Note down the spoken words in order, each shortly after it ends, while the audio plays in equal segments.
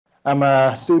I'm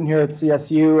a student here at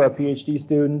CSU, a PhD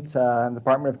student in the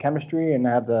Department of Chemistry, and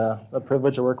I have the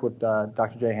privilege to work with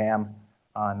Dr. Jay Ham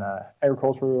on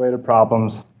agricultural-related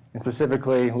problems, and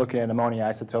specifically looking at ammonia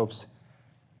isotopes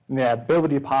and the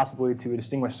ability possibly to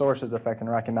distinguish sources affecting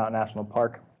Rocky Mountain National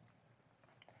Park.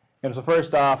 And so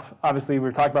first off, obviously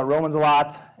we've talked about Romans a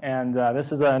lot, and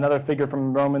this is another figure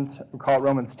from Romans. We call it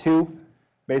Romans 2.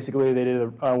 Basically, they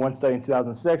did one study in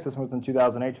 2006. This one was in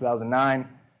 2008, 2009.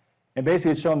 And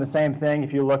basically, it's showing the same thing.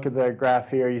 If you look at the graph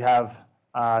here, you have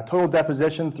total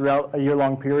deposition throughout a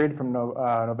year-long period from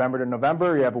November to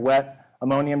November. You have a wet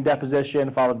ammonium deposition,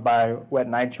 followed by wet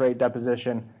nitrate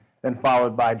deposition, then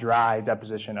followed by dry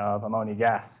deposition of ammonia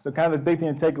gas. So kind of the big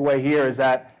thing to take away here is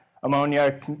that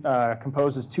ammonia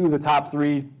composes two of the top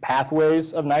three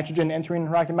pathways of nitrogen entering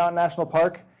Rocky Mountain National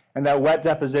Park, and that wet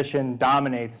deposition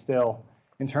dominates still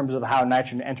in terms of how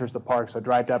nitrogen enters the park. So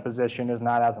dry deposition is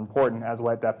not as important as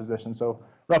wet deposition. So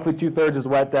roughly 2/3 is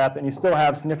wet dep, and you still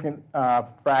have significant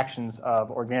fractions of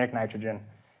organic nitrogen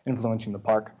influencing the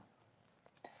park.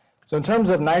 So in terms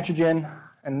of nitrogen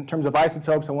and in terms of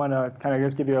isotopes, I want to kind of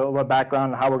just give you a little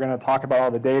background on how we're going to talk about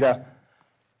all the data.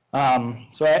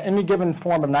 So at any given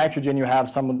form of nitrogen, you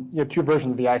have two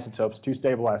versions of the isotopes, two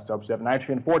stable isotopes. You have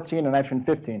nitrogen-14 and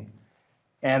nitrogen-15.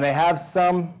 And they have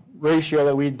some ratio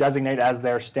that we designate as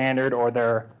their standard or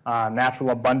their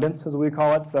natural abundance, as we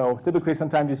call it. So typically,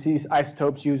 sometimes you see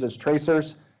isotopes used as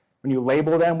tracers when you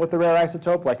label them with the rare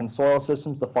isotope, like in soil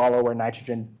systems to follow where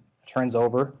nitrogen turns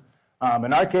over.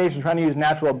 In our case, we're trying to use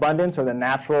natural abundance, or the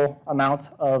natural amount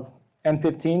of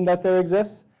N15 that there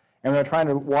exists, and we're trying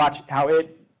to watch how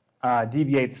it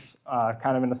deviates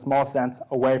kind of in a small sense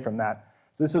away from that.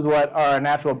 So this is what our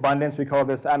natural abundance, we call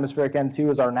this atmospheric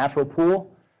N2, is our natural pool.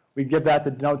 We give that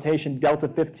the denotation delta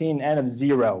 15 N of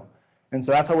 0. And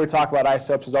so that's how we talk about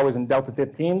isotopes, is always in delta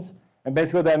 15s. And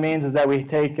basically what that means is that we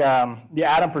take the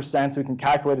atom percent, so we can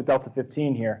calculate a delta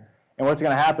 15 here. And what's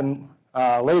going to happen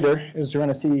later is we're going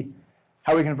to see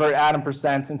how we convert atom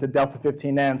percent into delta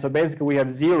 15N. So basically we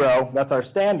have 0, that's our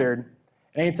standard.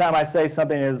 Anytime I say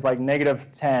something is like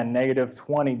 -10,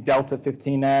 -20 delta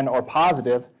 15N or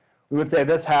positive, we would say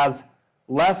this has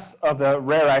less of the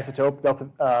rare isotope, delta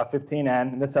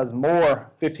 15N, and this has more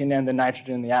 15N than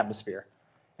nitrogen in the atmosphere.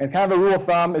 And kind of a rule of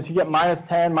thumb is if you get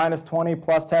 -10, -20,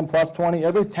 +10, +20,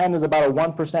 every 10 is about a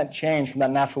 1% change from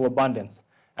that natural abundance.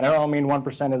 And I don't mean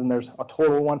 1% as in there's a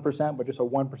total 1%, but just a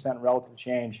 1% relative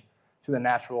change to the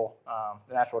natural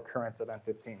occurrence of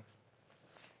N15.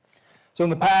 So in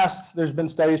the past, there's been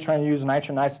studies trying to use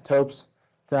nitrogen isotopes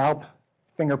to help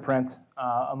fingerprint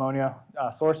ammonia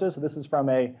sources. So this is from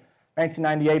a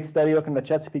 1998 study looking at the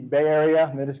Chesapeake Bay area.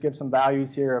 And they just give some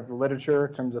values here of the literature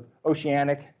in terms of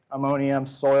oceanic ammonium,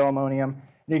 soil ammonium.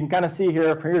 And you can kind of see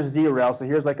here, here's 0, so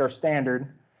here's like our standard.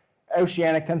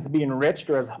 Oceanic tends to be enriched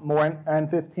or has more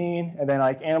N15, and then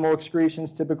like animal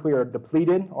excretions typically are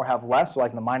depleted or have less, so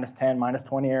like in the -10,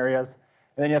 -20 areas.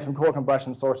 And then you have some coal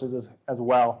combustion sources as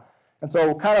well. And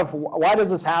so kind of why does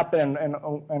this happen,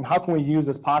 and how can we use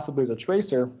this possibly as a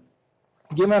tracer?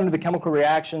 Given under the chemical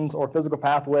reactions or physical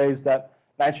pathways that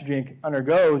nitrogen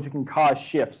undergoes, you can cause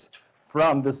shifts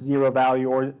from this 0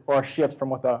 value or shifts from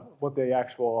what the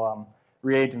actual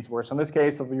reagents were. So in this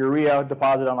case, of urea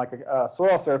deposited on like a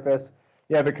soil surface,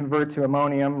 you have it convert to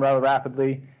ammonium rather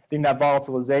rapidly. Then that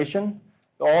volatilization.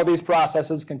 All these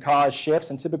processes can cause shifts,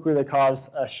 and typically they cause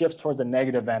shifts towards the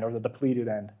negative end or the depleted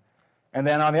end. And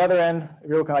then on the other end, if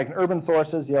you're looking like in urban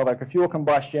sources, you have like a fuel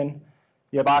combustion.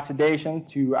 You have oxidation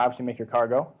to obviously make your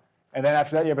cargo. And then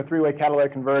after that, you have a three-way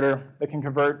catalytic converter that can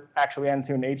convert actually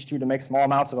N2 and H2 to make small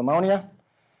amounts of ammonia.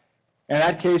 In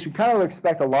that case, we kind of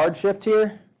expect a large shift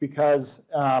here because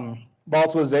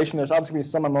volatilization, there's obviously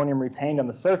some ammonium retained on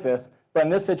the surface. But in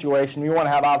this situation, we want to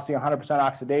have obviously 100%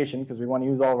 oxidation because we want to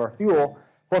use all of our fuel.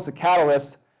 Plus the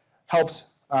catalyst helps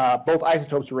both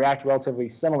isotopes to react relatively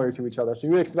similar to each other. So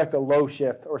you would expect a low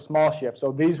shift or small shift.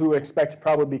 So these we would expect to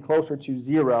probably be closer to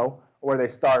 0 where they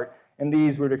start, and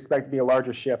these we would expect to be a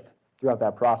larger shift throughout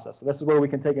that process. So this is where we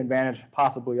can take advantage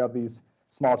possibly of these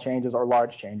small changes or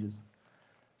large changes.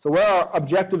 So where our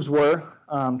objectives were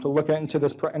to look into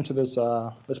this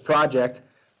project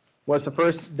was to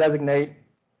first designate,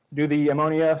 do the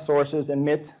ammonia sources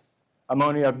emit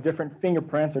ammonia of different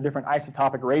fingerprints or different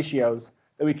isotopic ratios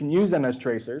that we can use them as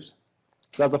tracers?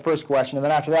 So that's the first question. And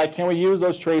then after that, can we use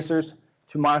those tracers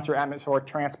to monitor atmospheric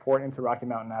transport into Rocky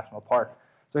Mountain National Park?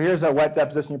 So here's a wet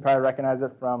deposition. You probably recognize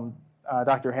it from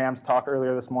Dr. Ham's talk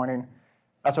earlier this morning.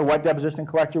 That's a wet deposition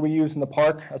collector we use in the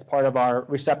park as part of our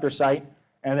receptor site.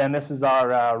 And then this is our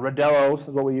Radiellos,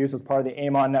 is what we use as part of the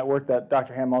Amon network that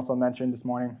Dr. Ham also mentioned this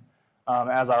morning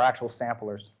as our actual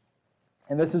samplers.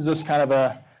 And this is just kind of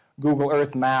a Google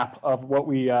Earth map of what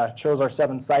we chose our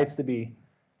 7 sites to be.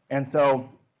 And so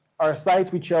our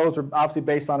sites we chose were obviously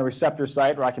based on a receptor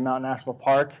site, Rocky Mountain National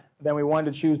Park. Then we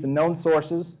wanted to choose the known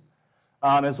sources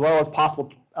as well as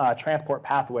possible transport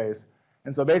pathways.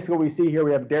 And so basically what we see here,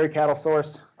 we have a dairy cattle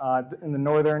source in the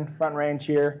northern front range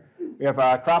here. We have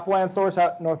a cropland source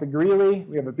out north of Greeley.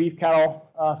 We have a beef cattle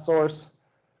source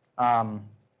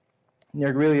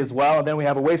near Greeley as well. And then we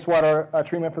have a wastewater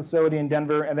treatment facility in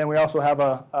Denver. And then we also have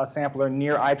a sampler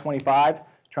near I-25,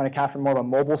 trying to capture more of a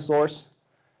mobile source,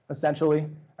 essentially.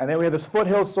 And then we have this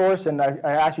foothills source, and I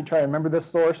actually try to remember this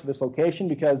source, this location,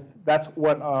 because that's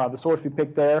what the source we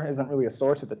picked there isn't really a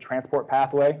source, it's a transport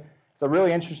pathway. So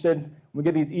really interested, when we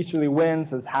get these easterly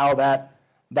winds, is how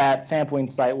that sampling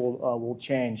site will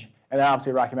change. And then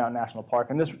obviously Rocky Mountain National Park.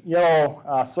 And this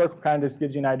yellow circle kind of just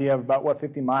gives you an idea of about what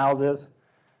 50 miles is.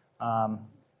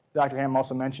 Dr. Ham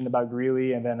also mentioned about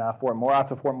Greeley, and then Fort Moore out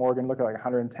to Fort Morgan, look at like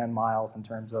 110 miles in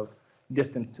terms of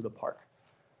distance to the park.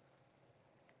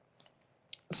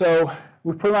 So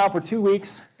we've put them out for 2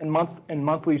 weeks in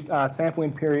monthly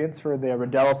sampling periods for the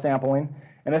Radiellos sampling.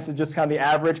 And this is just kind of the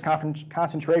average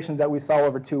concentrations that we saw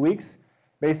over 2 weeks.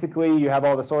 Basically, you have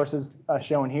all the sources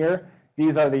shown here.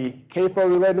 These are the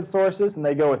CAFO-related sources, and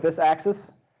they go with this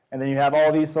axis. And then you have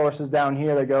all these sources down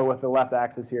here that go with the left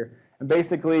axis here. And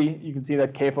basically, you can see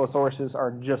that CAFO sources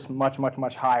are just much, much,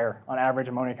 much higher on average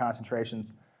ammonia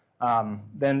concentrations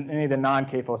than any of the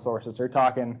non-CAFO sources. They're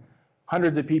talking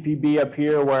hundreds of ppb up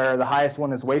here, where the highest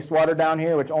one is wastewater down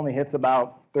here, which only hits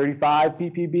about 35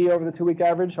 ppb over the 2-week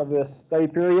average over this study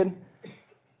period.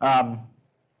 And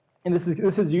this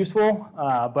is useful,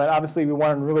 but obviously we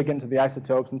want to really get into the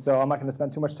isotopes, and so I'm not going to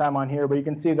spend too much time on here, but you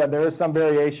can see that there is some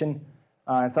variation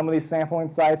in some of these sampling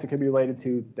sites. It could be related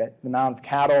to the amount of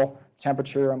cattle,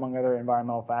 temperature, among other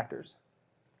environmental factors.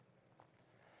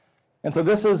 And so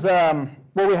this is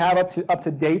what we have up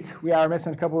to date. We are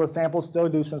missing a couple of samples still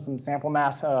due to some sample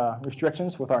mass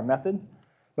restrictions with our method.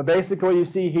 But basically what you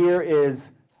see here is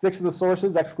 6 of the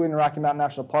sources, excluding Rocky Mountain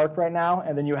National Park right now.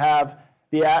 And then you have,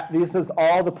 this is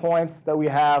all the points that we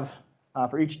have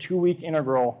for each 2-week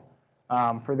integral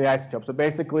for the isotope. So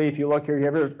basically, if you look here, you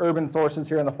have your urban sources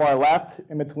here on the far left,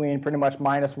 in between pretty much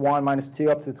 -1,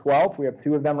 -2, up to 12. We have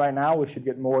 2 of them right now. We should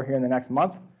get more here in the next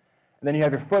month. And then you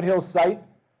have your foothills site,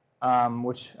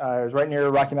 which is right near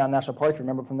Rocky Mountain National Park. If you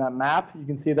remember from that map, you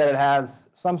can see that it has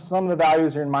some of the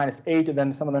values are in -8, and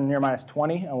then some of them near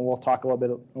 -20, and we'll talk a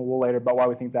little later about why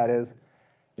we think that is.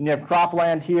 Then you have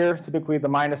cropland here, typically the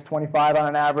 -25 on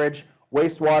an average,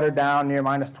 wastewater down near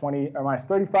 -20 or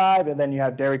 -35, and then you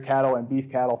have dairy cattle and beef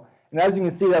cattle. And as you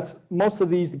can see, that's most of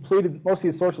these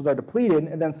sources are depleted,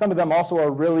 and then some of them also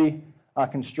are really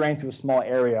constrained to a small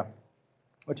area,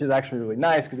 which is actually really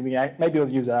nice because we might be able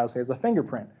to use that as a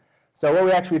fingerprint. So what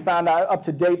we actually found out up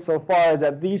to date so far is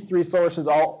that these 3 sources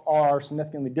all are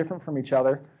significantly different from each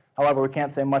other. However, we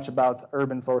can't say much about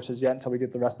urban sources yet until we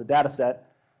get the rest of the data set.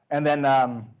 And then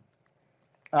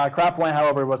cropland,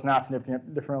 however, was not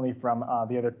significant differently from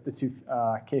the 2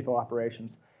 CAFO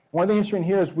operations. One thing interesting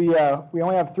here is we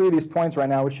only have 3 of these points right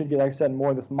now. We should get, like I said,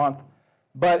 more this month.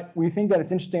 But we think that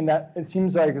it's interesting that it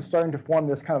seems like it's starting to form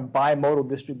this kind of bimodal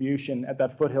distribution at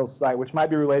that foothills site, which might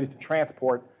be related to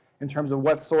transport in terms of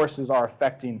what sources are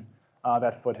affecting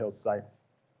that foothills site.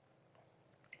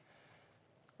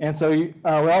 And so we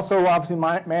also obviously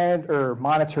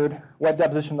monitored wet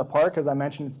deposition in the park. As I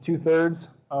mentioned, it's 2/3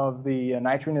 of the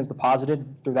nitrogen is deposited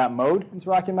through that mode into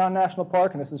Rocky Mountain National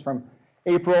Park, and this is from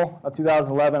April of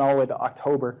 2011 all the way to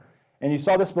October. And you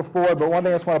saw this before, but one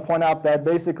thing I just want to point out that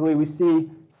basically we see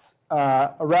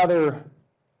a rather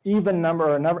even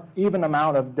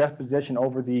amount of deposition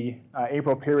over the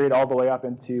April period all the way up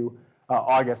into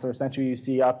August. So essentially you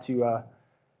see up to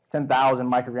 10,000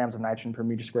 micrograms of nitrogen per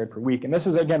meter squared per week. And this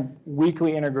is, again,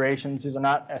 weekly integrations. These are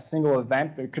not a single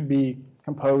event, but it could be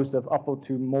composed of up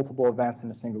to multiple events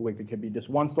in a single week. It could be just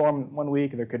 1 storm 1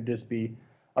 week, or there could just be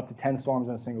up to 10 storms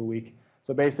in a single week.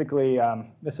 So basically,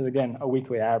 this is, again, a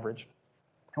weekly average.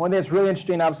 And one thing that's really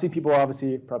interesting, obviously, people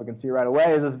probably can see right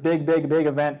away, is this big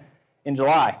event in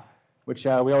July, which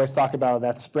we always talk about,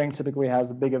 that spring typically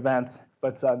has a big event.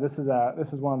 But this is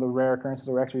one of the rare occurrences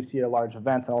where we actually see a large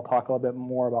event, and I'll talk a little bit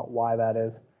more about why that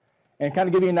is. And kind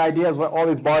of give you an idea of what all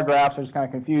these bar graphs are just kind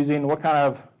of confusing. What kind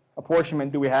of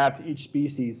apportionment do we have to each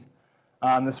species?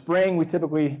 In the spring, we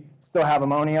typically still have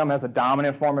ammonium as a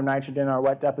dominant form of nitrogen in our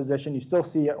wet deposition. You still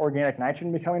see organic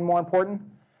nitrogen becoming more important.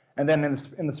 And then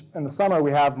in the summer,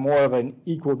 we have more of an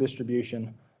equal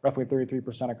distribution, roughly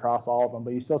 33% across all of them.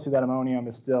 But you still see that ammonium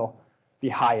is still the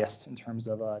highest in terms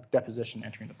of deposition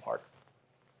entering the park.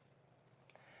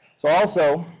 So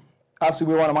also, Obviously,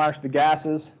 we want to monitor the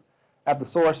gases at the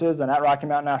sources and at Rocky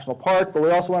Mountain National Park, but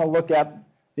we also want to look at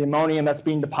the ammonium that's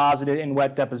being deposited in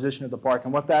wet deposition of the park.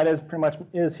 And what that is pretty much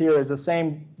is here is the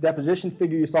same deposition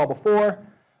figure you saw before,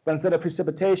 but instead of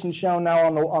precipitation shown now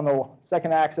on the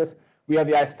second axis, we have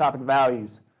the isotopic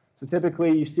values. So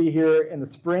typically you see here in the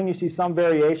spring, you see some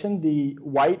variation. The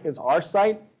white is our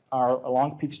site,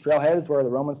 along Peaks Trailhead is where the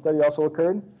Roman study also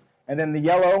occurred. And then the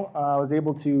yellow, I was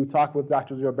able to talk with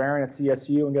Dr. Zero Barron at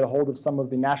CSU and get a hold of some of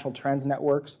the National Trends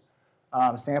Network's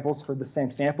samples for the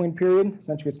same sampling period.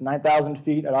 Essentially, it's 9,000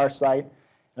 feet at our site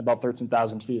and about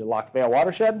 13,000 feet at Loch Vale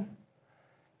watershed.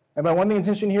 And by one thing that's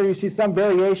interesting here, you see some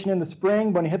variation in the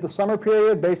spring. When you hit the summer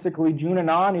period, basically June and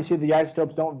on, you see the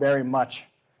isotopes don't vary much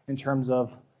in terms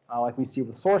of like we see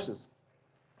with sources.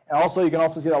 And also, you can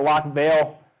also see that Loch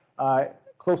Vale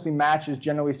closely matches,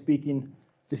 generally speaking,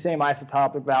 the same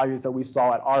isotopic values that we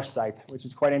saw at our site, which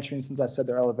is quite interesting since I said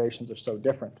their elevations are so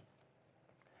different.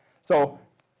 So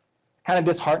kind of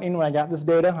disheartening when I got this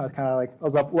data. I was kind of like, I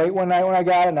was up late one night when I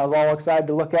got it, and I was all excited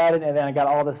to look at it, and then I got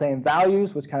all the same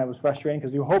values, which kind of was frustrating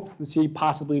because we hoped to see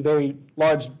possibly very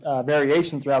large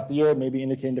variation throughout the year, maybe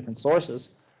indicating different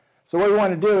sources. So what we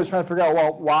want to do is try to figure out,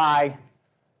 well,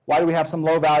 why do we have some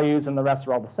low values and the rest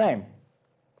are all the same?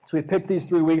 So we picked these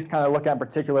 3 weeks, kind of look at in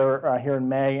particular here in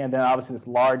May, and then obviously this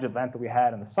large event that we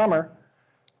had in the summer.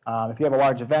 If you have a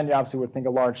large event, you obviously would think a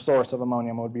large source of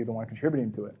ammonium would be the one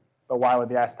contributing to it. But why would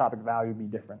the isotopic value be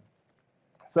different?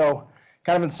 So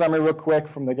kind of in summary real quick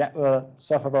from the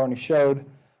stuff I've already showed,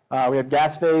 we have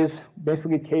gas phase,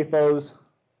 basically CAFOs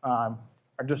are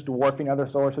just dwarfing other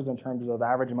sources in terms of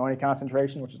average ammonia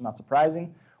concentration, which is not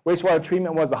surprising. Wastewater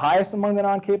treatment was the highest among the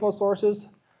non-CAFO sources.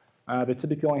 They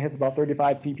typically only hits about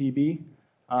 35 ppb.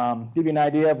 Give you an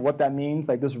idea of what that means,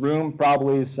 like this room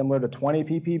probably is similar to 20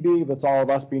 ppb. That's all of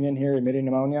us being in here emitting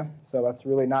ammonia. So that's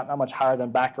really not much higher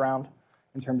than background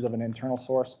in terms of an internal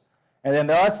source. And then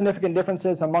there are significant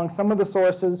differences among some of the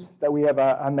sources that we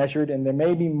have measured, and there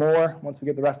may be more once we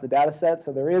get the rest of the data set.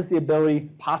 So there is the ability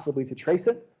possibly to trace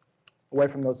it away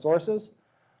from those sources.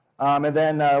 And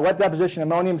then wet deposition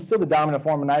ammonium is still the dominant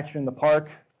form of nitrogen in the park.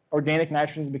 Organic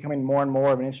nitrogen is becoming more and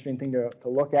more of an interesting thing to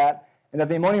look at. And that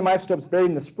the ammonium isotopes varied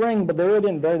in the spring, but they really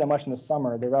didn't vary that much in the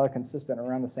summer. They're rather consistent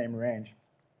around the same range.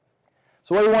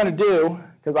 So what we want to do,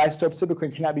 because isotopes typically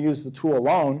cannot be used as a tool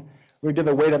alone, we did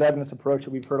the weight of evidence approach that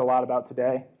we've heard a lot about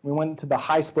today. We went to the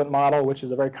high split model, which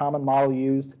is a very common model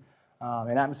used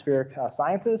in atmospheric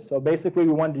sciences. So basically,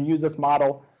 we wanted to use this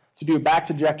model to do back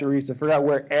trajectories to figure out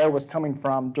where air was coming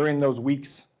from during those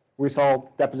weeks where we saw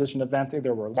deposition events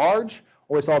either were large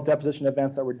or we saw deposition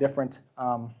events that were different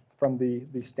from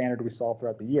the standard we saw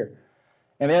throughout the year.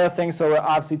 And the other thing, so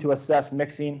obviously to assess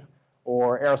mixing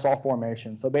or aerosol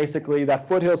formation. So basically, that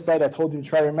foothill site I told you to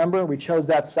try to remember, we chose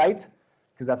that site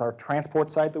because that's our transport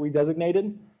site that we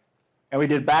designated. And we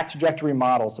did back trajectory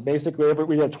models. So basically,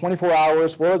 we did 24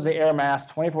 hours. What was the air mass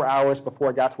 24 hours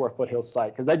before it got to our foothill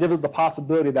site? Because that gives us the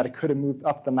possibility that it could have moved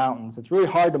up the mountains. It's really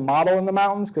hard to model in the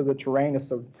mountains because the terrain is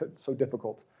so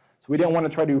difficult. So we didn't want to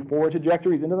try to do forward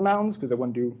trajectories into the mountains because it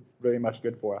wouldn't do really much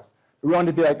good for us. We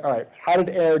wanted to be like, all right, how did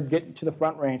air get to the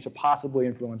front range to possibly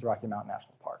influence Rocky Mountain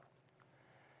National Park?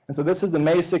 And so this is the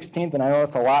May 16th, and I know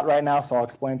it's a lot right now, so I'll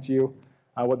explain to you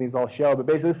what these all show. But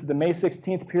basically, this is the May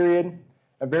 16th period,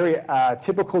 a very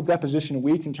typical deposition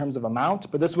week in terms of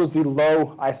amount, but this was the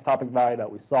low isotopic value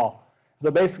that we saw. So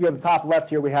basically, at the top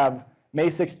left here, we have May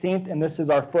 16th, and this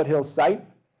is our foothill site.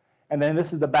 And then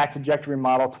this is the back trajectory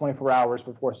model 24 hours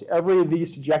before. So every of these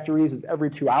trajectories is every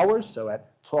 2 hours, so at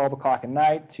 12 o'clock at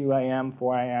night, 2 a.m.,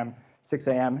 4 a.m., 6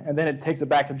 a.m., and then it takes a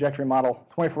back trajectory model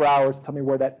 24 hours to tell me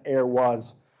where that air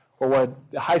was, or what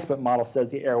the high split model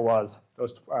says the air was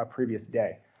those previous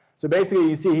day. So basically,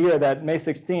 you see here that May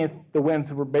 16th, the winds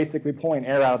were basically pulling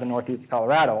air out of the northeast of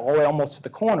Colorado, all the way almost to the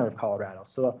corner of Colorado.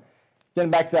 So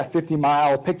getting back to that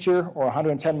 50-mile picture or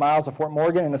 110 miles of Fort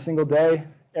Morgan in a single day,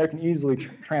 air can easily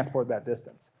transport that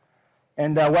distance.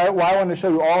 And why I wanted to show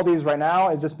you all these right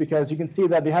now is just because you can see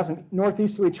that they have some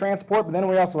northeasterly transport, but then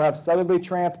we also have southerly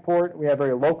transport, we have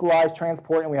very localized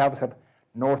transport, and we have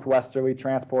northwesterly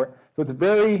transport. So it's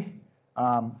very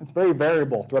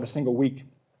variable throughout a single week.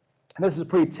 And this is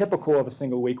pretty typical of a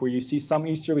single week where you see some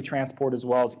easterly transport as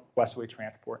well as westerly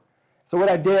transport. So what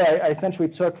I did, I essentially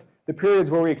took the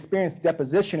periods where we experienced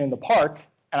deposition in the park,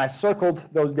 and I circled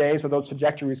those days or those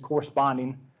trajectories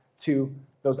corresponding to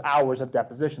those hours of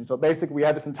deposition. So basically, we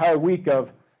had this entire week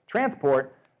of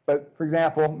transport, but for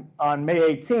example, on May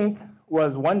 18th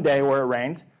was one day where it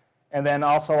rained, and then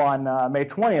also on May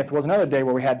 20th was another day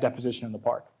where we had deposition in the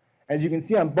park. As you can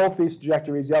see on both these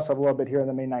trajectories, you also have a little bit here on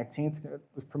the May 19th. It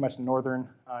was pretty much northern,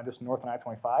 just north on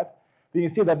I-25. But you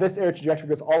can see that this air trajectory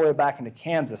goes all the way back into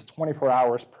Kansas 24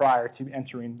 hours prior to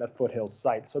entering that foothills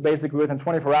site. So basically within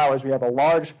 24 hours, we have a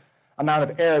large amount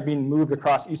of air being moved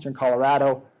across eastern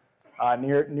Colorado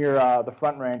near the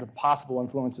Front Range with possible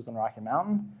influences on Rocky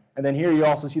Mountain. And then here you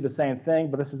also see the same thing,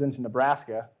 but this is into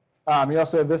Nebraska. You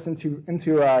also have this into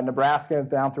Nebraska,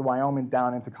 down through Wyoming,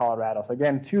 down into Colorado. So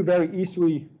again, two very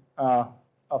easterly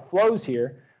flows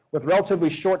here with relatively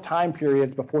short time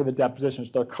periods before the depositions.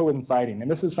 They're coinciding.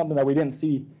 And this is something that we didn't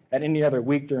see at any other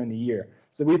week during the year.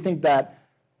 So we think that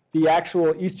the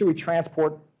actual easterly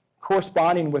transport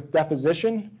corresponding with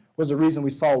deposition was the reason we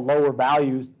saw lower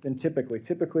values than typically.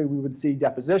 Typically, we would see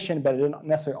deposition, but it didn't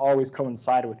necessarily always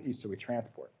coincide with easterly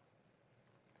transport.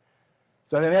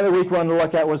 So then the other week we wanted to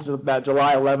look at was that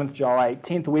July 11th, July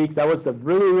 18th week. That was the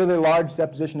really, really large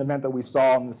deposition event that we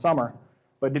saw in the summer,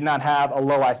 but did not have a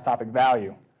low isotopic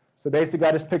value. So basically,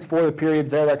 I just picked 4 of the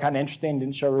periods there that are kind of interesting,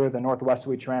 didn't show really the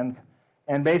northwesterly trends.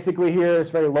 And basically here,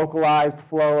 it's very localized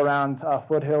flow around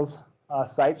foothills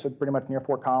sites, so pretty much near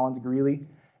Fort Collins, Greeley.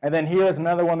 And then here is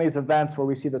another one of these events where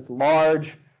we see this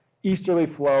large easterly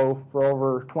flow for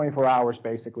over 24 hours,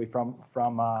 basically, from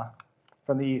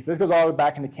the east. This goes all the way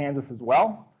back into Kansas as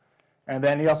well. And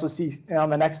then you also see on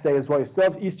the next day as well, you still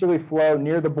have easterly flow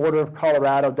near the border of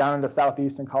Colorado, down into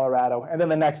southeastern Colorado. And then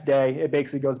the next day, it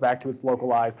basically goes back to its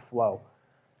localized flow.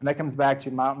 And that comes back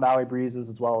to mountain valley breezes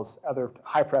as well as other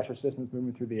high pressure systems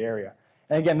moving through the area.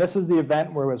 And again, this is the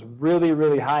event where it was really,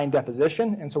 really high in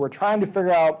deposition. And so we're trying to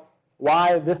figure out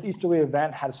why this easterly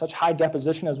event had such high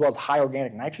deposition as well as high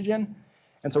organic nitrogen.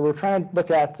 And so we're trying to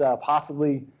look at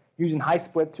possibly using high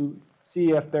split to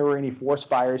see if there were any forest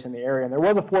fires in the area. And there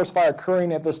was a forest fire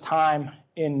occurring at this time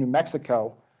in New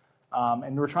Mexico.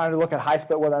 And we're trying to look at high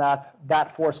split, whether or not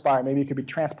that forest fire maybe could be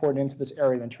transported into this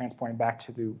area, then transporting back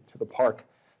to the park.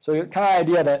 So kind of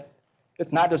idea that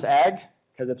it's not just ag,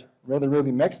 because it's really,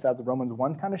 really mixed, as the Romans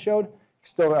 1 kind of showed,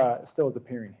 still is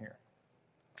appearing here.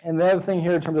 And the other thing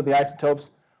here in terms of the isotopes,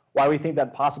 why we think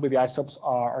that possibly the isotopes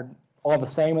are all the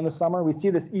same in the summer, we see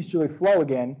this easterly flow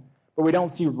again, but we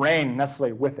don't see rain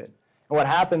necessarily with it. And what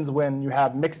happens when you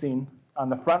have mixing on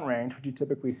the Front Range, which you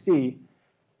typically see,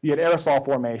 you get aerosol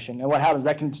formation. And what happens,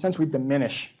 that can essentially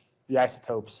diminish the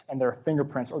isotopes and their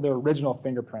fingerprints, or their original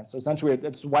fingerprints. So essentially,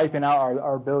 it's wiping out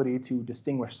our ability to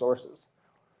distinguish sources.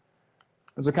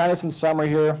 And so kind of in summary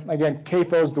here, again,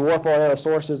 CAFOs dwarf all other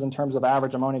sources in terms of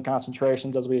average ammonia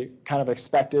concentrations, as we kind of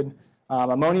expected.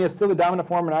 Ammonia is still the dominant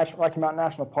form in Rocky Mountain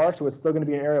National Park, so it's still going to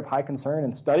be an area of high concern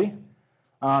and study.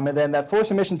 And then that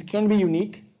source emissions can be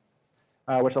unique,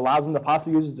 which allows them to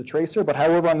possibly use as a tracer. But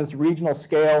however, on this regional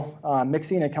scale,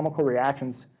 mixing and chemical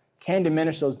reactions can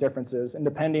diminish those differences. And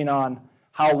depending on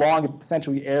how long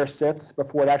essentially air sits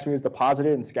before it actually is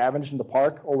deposited and scavenged in the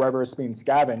park, or wherever it's being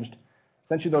scavenged,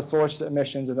 essentially those source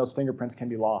emissions and those fingerprints can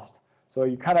be lost. So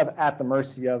you're kind of at the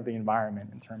mercy of the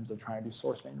environment in terms of trying to do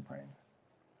source fingerprinting.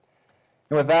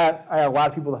 And with that, I have a lot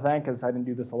of people to thank, because I didn't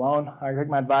do this alone. I thank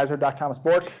my advisor, Dr. Thomas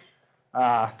Bork,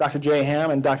 Dr. Jay Ham,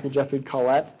 and Dr. Jeffrey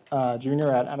Collette, Jr.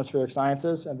 at Atmospheric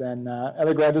Sciences, and then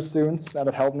other graduate students that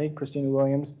have helped me, Christina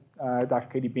Williams, Dr.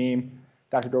 Katie Beam,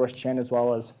 Dr. Doris Chen, as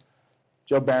well as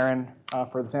Joe Barron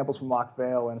for the samples from Lock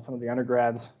Vale and some of the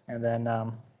undergrads, and then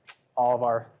all of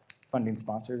our funding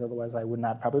sponsors. Otherwise, I would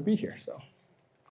not probably be here. So.